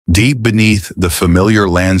Deep beneath the familiar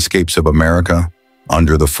landscapes of America,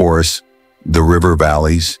 under the forests, the river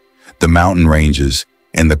valleys, the mountain ranges,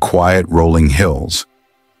 and the quiet rolling hills,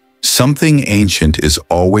 something ancient is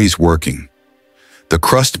always working. The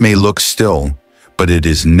crust may look still, but it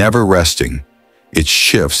is never resting. It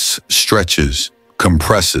shifts, stretches,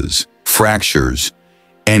 compresses, fractures,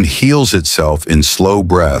 and heals itself in slow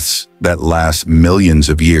breaths that last millions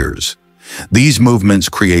of years. These movements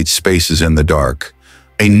create spaces in the dark,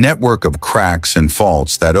 a network of cracks and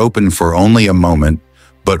faults that open for only a moment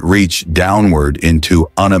but reach downward into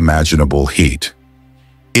unimaginable heat.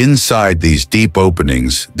 Inside these deep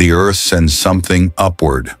openings, the Earth sends something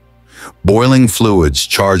upward. Boiling fluids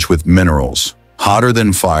charged with minerals, hotter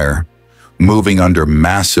than fire, moving under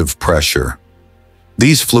massive pressure.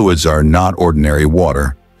 These fluids are not ordinary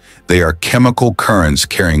water. They are chemical currents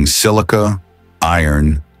carrying silica,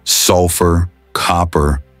 iron, sulfur,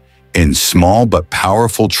 copper, and small but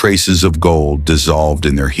powerful traces of gold dissolved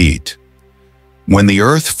in their heat. When the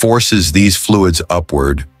Earth forces these fluids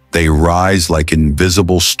upward, they rise like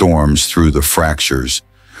invisible storms through the fractures,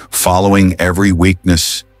 following every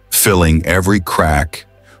weakness, filling every crack,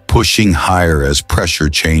 pushing higher as pressure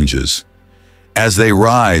changes. As they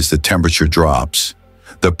rise, the temperature drops,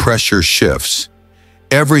 the pressure shifts,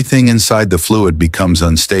 everything inside the fluid becomes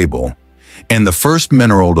unstable, and the first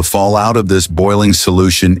mineral to fall out of this boiling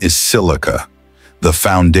solution is silica, the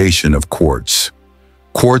foundation of quartz.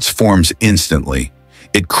 Quartz forms instantly.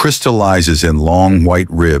 It crystallizes in long white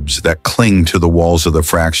ribs that cling to the walls of the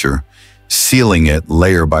fracture, sealing it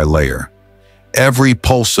layer by layer. Every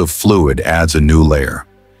pulse of fluid adds a new layer.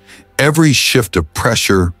 Every shift of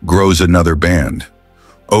pressure grows another band.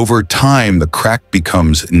 Over time, the crack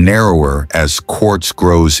becomes narrower as quartz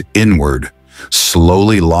grows inward,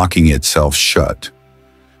 slowly locking itself shut.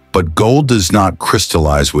 But gold does not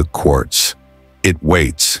crystallize with quartz. It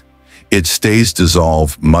waits. It stays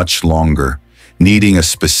dissolved much longer, needing a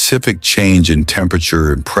specific change in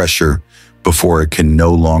temperature and pressure before it can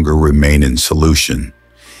no longer remain in solution.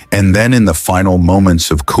 And then in the final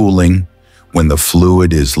moments of cooling, when the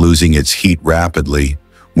fluid is losing its heat rapidly,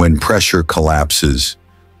 when pressure collapses,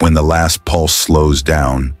 when the last pulse slows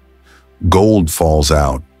down, gold falls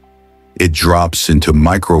out. It drops into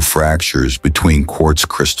microfractures between quartz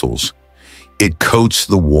crystals. It coats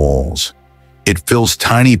the walls. It fills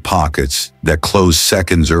tiny pockets that closed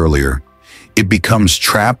seconds earlier. It becomes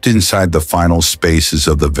trapped inside the final spaces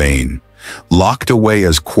of the vein, locked away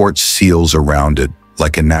as quartz seals around it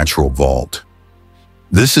like a natural vault.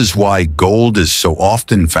 This is why gold is so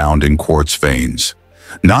often found in quartz veins,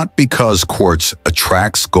 not because quartz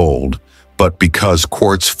attracts gold, but because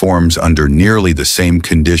quartz forms under nearly the same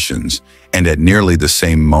conditions and at nearly the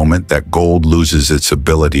same moment that gold loses its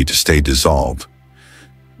ability to stay dissolved.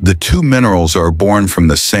 The two minerals are born from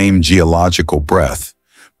the same geological breath,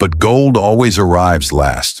 but gold always arrives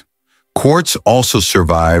last. Quartz also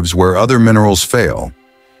survives where other minerals fail.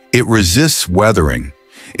 It resists weathering.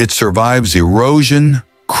 It survives erosion,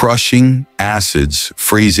 crushing, acids,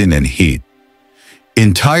 freezing, and heat.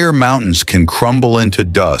 Entire mountains can crumble into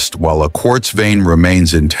dust while a quartz vein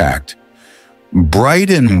remains intact, bright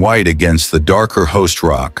and white against the darker host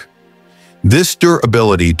rock. This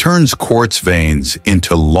durability turns quartz veins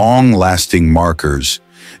into long-lasting markers,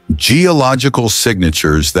 geological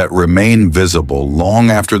signatures that remain visible long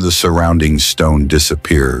after the surrounding stone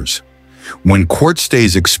disappears. When quartz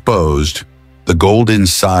stays exposed, the gold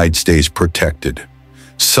inside stays protected.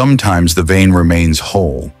 Sometimes the vein remains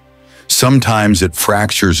whole. Sometimes it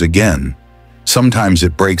fractures again. Sometimes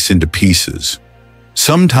it breaks into pieces.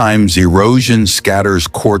 Sometimes erosion scatters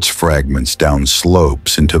quartz fragments down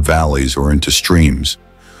slopes into valleys or into streams.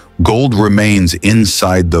 Gold remains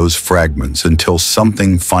inside those fragments until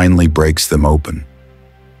something finally breaks them open.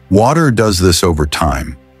 Water does this over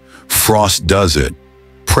time. Frost does it.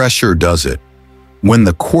 Pressure does it. When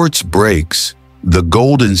the quartz breaks, the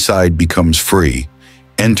gold inside becomes free,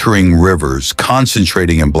 entering rivers,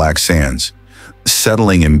 concentrating in black sands,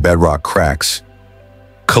 settling in bedrock cracks,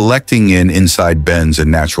 collecting in inside bends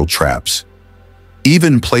and natural traps.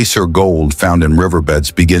 Even placer gold found in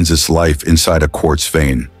riverbeds begins its life inside a quartz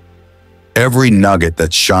vein. Every nugget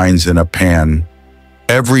that shines in a pan,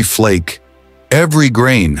 every flake, every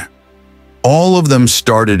grain, all of them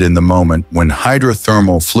started in the moment when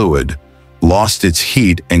hydrothermal fluid lost its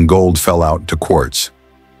heat and gold fell out to quartz.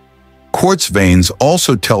 Quartz veins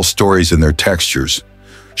also tell stories in their textures.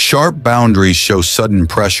 Sharp boundaries show sudden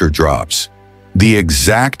pressure drops, the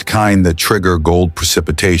exact kind that trigger gold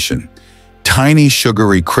precipitation. Tiny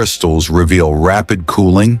sugary crystals reveal rapid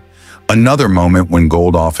cooling, another moment when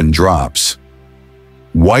gold often drops.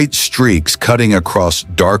 White streaks cutting across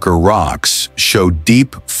darker rocks show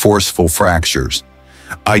deep, forceful fractures,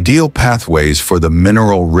 ideal pathways for the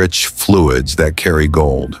mineral-rich fluids that carry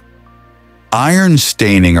gold. Iron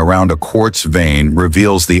staining around a quartz vein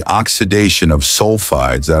reveals the oxidation of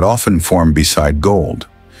sulfides that often form beside gold.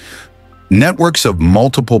 Networks of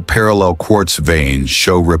multiple parallel quartz veins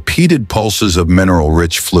show repeated pulses of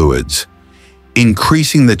mineral-rich fluids,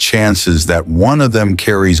 increasing the chances that one of them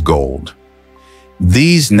carries gold.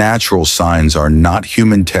 These natural signs are not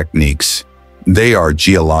human techniques, they are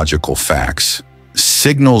geological facts,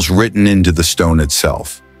 signals written into the stone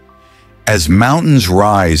itself. As mountains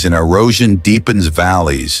rise and erosion deepens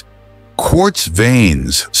valleys, quartz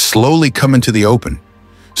veins slowly come into the open.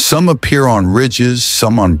 Some appear on ridges,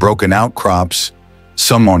 some on broken outcrops,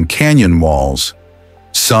 some on canyon walls.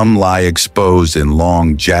 Some lie exposed in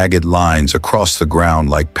long, jagged lines across the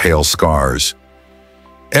ground like pale scars.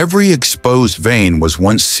 Every exposed vein was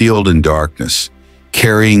once sealed in darkness,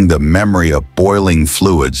 carrying the memory of boiling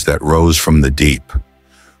fluids that rose from the deep.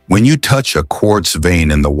 When you touch a quartz vein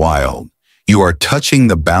in the wild, you are touching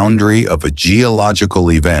the boundary of a geological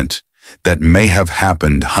event that may have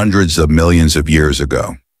happened hundreds of millions of years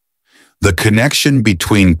ago. The connection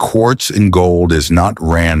between quartz and gold is not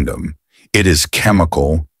random. It is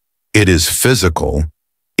chemical, it is physical,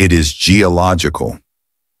 it is geological.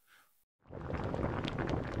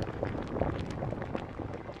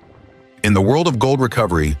 In the world of gold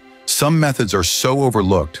recovery, some methods are so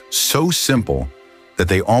overlooked, so simple, that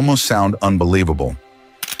they almost sound unbelievable.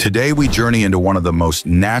 Today we journey into one of the most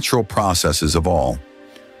natural processes of all,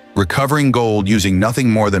 recovering gold using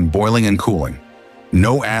nothing more than boiling and cooling.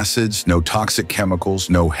 No acids, no toxic chemicals,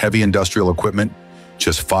 no heavy industrial equipment,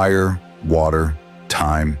 just fire, water,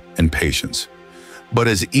 time, and patience. But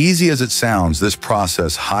as easy as it sounds, this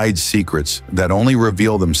process hides secrets that only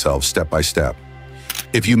reveal themselves step by step.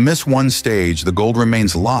 If you miss one stage, the gold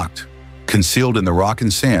remains locked, concealed in the rock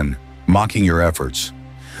and sand, mocking your efforts.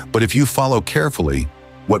 But if you follow carefully,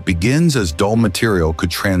 what begins as dull material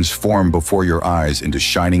could transform before your eyes into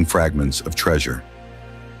shining fragments of treasure.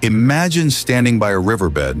 Imagine standing by a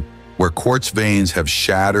riverbed where quartz veins have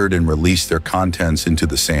shattered and released their contents into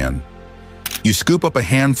the sand. You scoop up a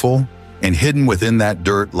handful, and hidden within that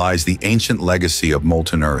dirt lies the ancient legacy of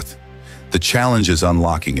molten earth. The challenge is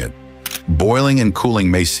unlocking it. Boiling and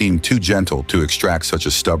cooling may seem too gentle to extract such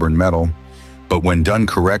a stubborn metal, but when done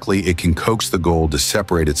correctly, it can coax the gold to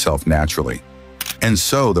separate itself naturally. And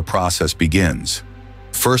so the process begins.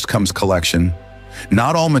 First comes collection.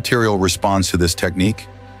 Not all material responds to this technique.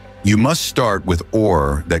 You must start with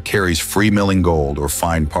ore that carries free milling gold or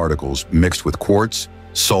fine particles mixed with quartz,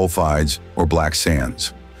 sulfides, or black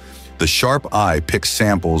sands. The sharp eye picks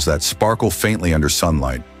samples that sparkle faintly under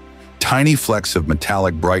sunlight, tiny flecks of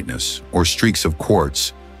metallic brightness or streaks of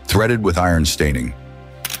quartz threaded with iron staining.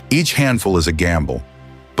 Each handful is a gamble,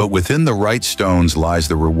 but within the right stones lies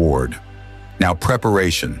the reward. Now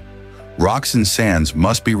preparation. Rocks and sands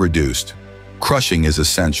must be reduced. Crushing is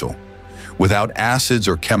essential. Without acids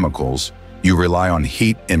or chemicals, you rely on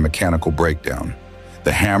heat and mechanical breakdown.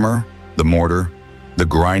 The hammer, the mortar, the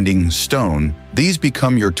grinding stone, these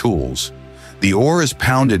become your tools. The ore is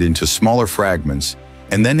pounded into smaller fragments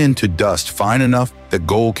and then into dust fine enough that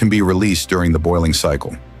gold can be released during the boiling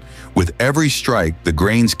cycle. With every strike, the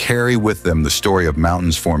grains carry with them the story of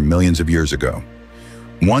mountains formed millions of years ago.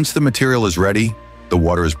 Once the material is ready, the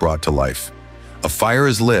water is brought to life. A fire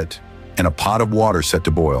is lit and a pot of water set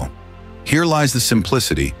to boil. Here lies the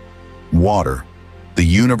simplicity. Water, the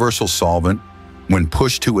universal solvent, when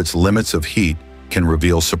pushed to its limits of heat, can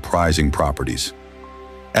reveal surprising properties.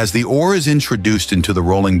 As the ore is introduced into the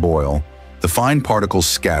rolling boil, the fine particles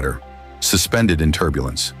scatter, suspended in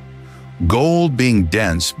turbulence. Gold, being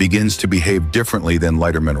dense, begins to behave differently than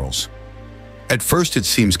lighter minerals. At first it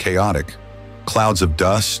seems chaotic. Clouds of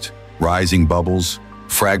dust, rising bubbles,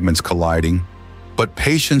 fragments colliding. But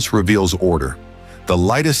patience reveals order. The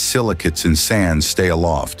lightest silicates and sands stay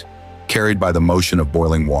aloft, carried by the motion of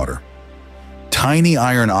boiling water. Tiny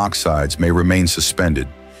iron oxides may remain suspended,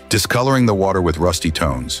 discoloring the water with rusty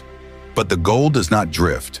tones. But the gold does not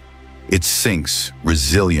drift. It sinks,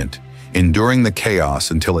 resilient, enduring the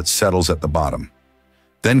chaos until it settles at the bottom.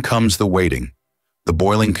 Then comes the waiting. The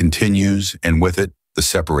boiling continues, and with it, the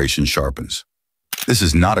separation sharpens. This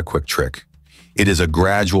is not a quick trick. It is a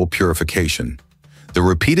gradual purification. The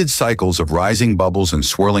repeated cycles of rising bubbles and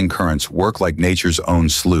swirling currents work like nature's own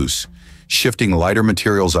sluice, shifting lighter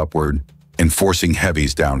materials upward and forcing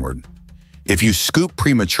heavies downward. If you scoop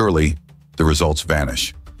prematurely, the results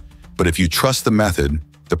vanish. But if you trust the method,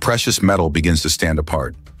 the precious metal begins to stand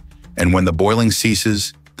apart. And when the boiling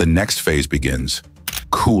ceases, the next phase begins.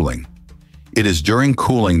 cooling. It is during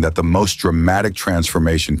cooling that the most dramatic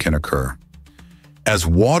transformation can occur. As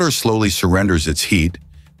water slowly surrenders its heat,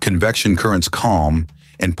 convection currents calm,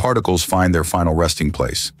 and particles find their final resting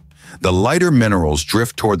place. The lighter minerals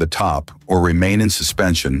drift toward the top or remain in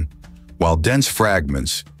suspension, while dense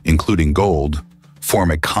fragments, including gold,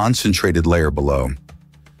 form a concentrated layer below.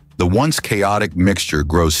 The once chaotic mixture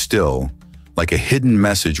grows still, like a hidden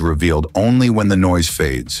message revealed only when the noise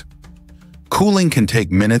fades. Cooling can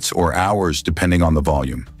take minutes or hours depending on the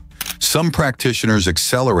volume. Some practitioners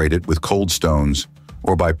accelerate it with cold stones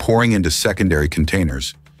or by pouring into secondary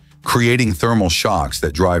containers, creating thermal shocks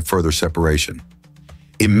that drive further separation.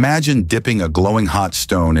 Imagine dipping a glowing hot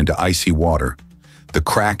stone into icy water, the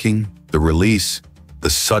cracking, the release, the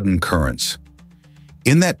sudden currents.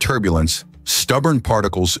 In that turbulence, stubborn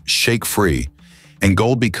particles shake free, and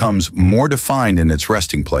gold becomes more defined in its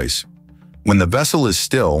resting place. When the vessel is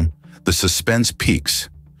still, the suspense peaks.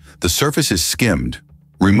 The surface is skimmed,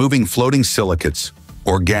 removing floating silicates,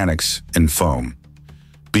 organics, and foam.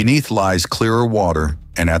 Beneath lies clearer water,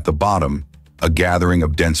 and at the bottom, a gathering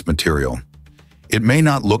of dense material. It may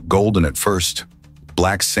not look golden at first.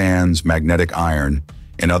 Black sands, magnetic iron,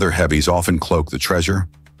 and other heavies often cloak the treasure,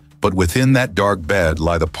 but within that dark bed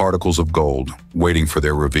lie the particles of gold, waiting for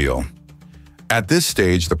their reveal. At this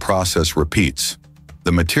stage, the process repeats.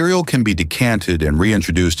 The material can be decanted and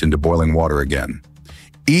reintroduced into boiling water again.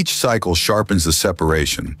 Each cycle sharpens the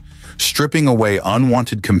separation, stripping away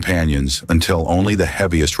unwanted companions until only the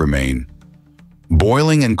heaviest remain.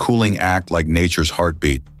 Boiling and cooling act like nature's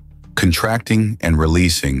heartbeat, contracting and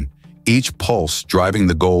releasing, each pulse driving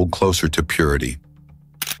the gold closer to purity.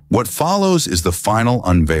 What follows is the final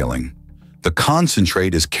unveiling. The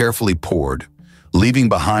concentrate is carefully poured, leaving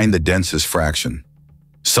behind the densest fraction.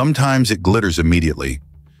 Sometimes it glitters immediately,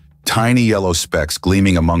 tiny yellow specks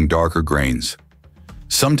gleaming among darker grains.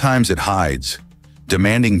 Sometimes it hides,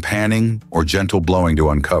 demanding panning or gentle blowing to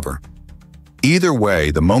uncover. Either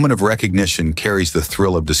way, the moment of recognition carries the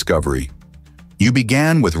thrill of discovery. You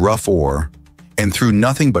began with rough ore, and through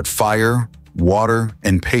nothing but fire, water,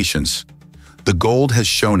 and patience, the gold has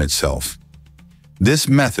shown itself. This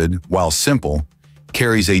method, while simple,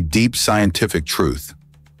 carries a deep scientific truth.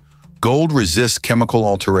 Gold resists chemical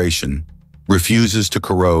alteration, refuses to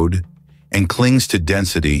corrode, and clings to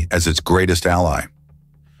density as its greatest ally.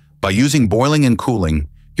 By using boiling and cooling,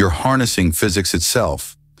 you're harnessing physics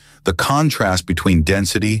itself, the contrast between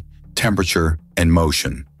density, temperature, and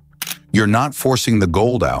motion. You're not forcing the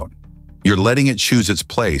gold out. You're letting it choose its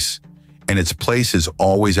place, and its place is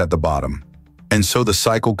always at the bottom. And so the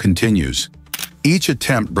cycle continues. Each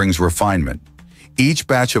attempt brings refinement. Each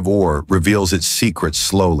batch of ore reveals its secrets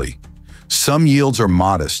slowly. Some yields are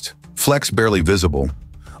modest, flecks barely visible.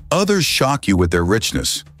 Others shock you with their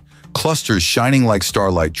richness, clusters shining like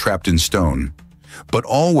starlight trapped in stone. But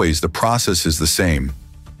always the process is the same: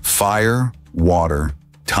 fire, water,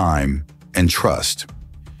 time, and trust.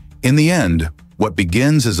 In the end, what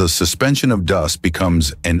begins as a suspension of dust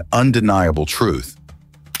becomes an undeniable truth.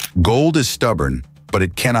 Gold is stubborn, but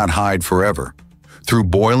it cannot hide forever. Through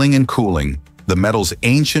boiling and cooling, the metal's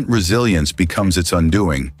ancient resilience becomes its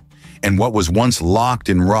undoing, and what was once locked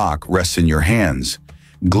in rock rests in your hands,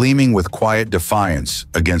 gleaming with quiet defiance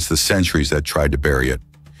against the centuries that tried to bury it.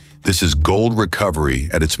 This is gold recovery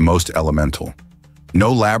at its most elemental.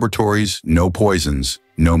 No laboratories, no poisons,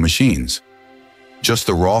 no machines. Just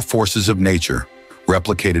the raw forces of nature,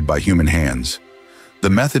 replicated by human hands. The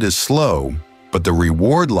method is slow, but the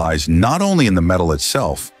reward lies not only in the metal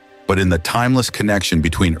itself, but in the timeless connection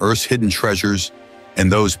between Earth's hidden treasures and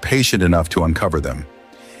those patient enough to uncover them.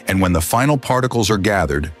 And when the final particles are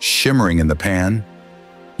gathered, shimmering in the pan,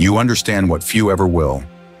 you understand what few ever will,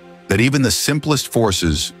 that even the simplest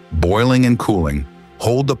forces, boiling and cooling,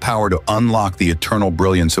 hold the power to unlock the eternal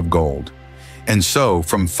brilliance of gold. And so,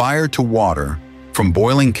 from fire to water, from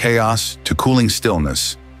boiling chaos to cooling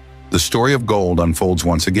stillness, the story of gold unfolds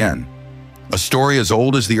once again. A story as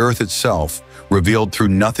old as the earth itself, revealed through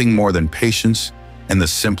nothing more than patience and the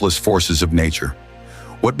simplest forces of nature.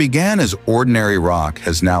 What began as ordinary rock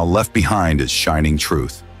has now left behind its shining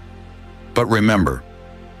truth. But remember,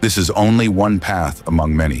 this is only one path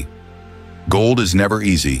among many. Gold is never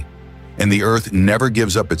easy, and the earth never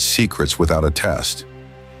gives up its secrets without a test.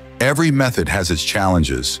 Every method has its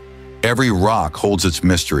challenges, every rock holds its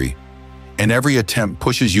mystery, and every attempt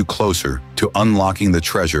pushes you closer to unlocking the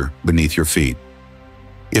treasure beneath your feet.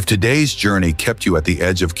 If today's journey kept you at the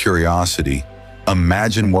edge of curiosity,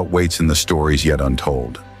 imagine what waits in the stories yet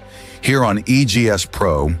untold. Here on EGS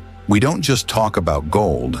Pro, we don't just talk about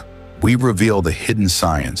gold, we reveal the hidden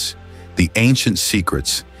science, the ancient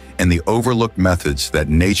secrets, and the overlooked methods that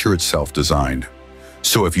nature itself designed.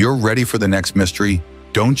 So if you're ready for the next mystery,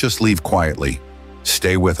 don't just leave quietly.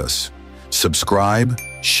 Stay with us. Subscribe,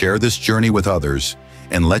 share this journey with others,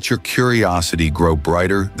 and let your curiosity grow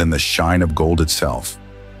brighter than the shine of gold itself.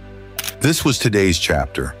 This was today's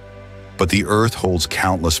chapter, but the Earth holds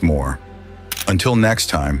countless more. Until next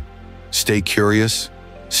time, stay curious,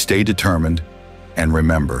 stay determined, and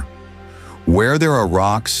remember, where there are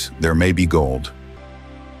rocks, there may be gold.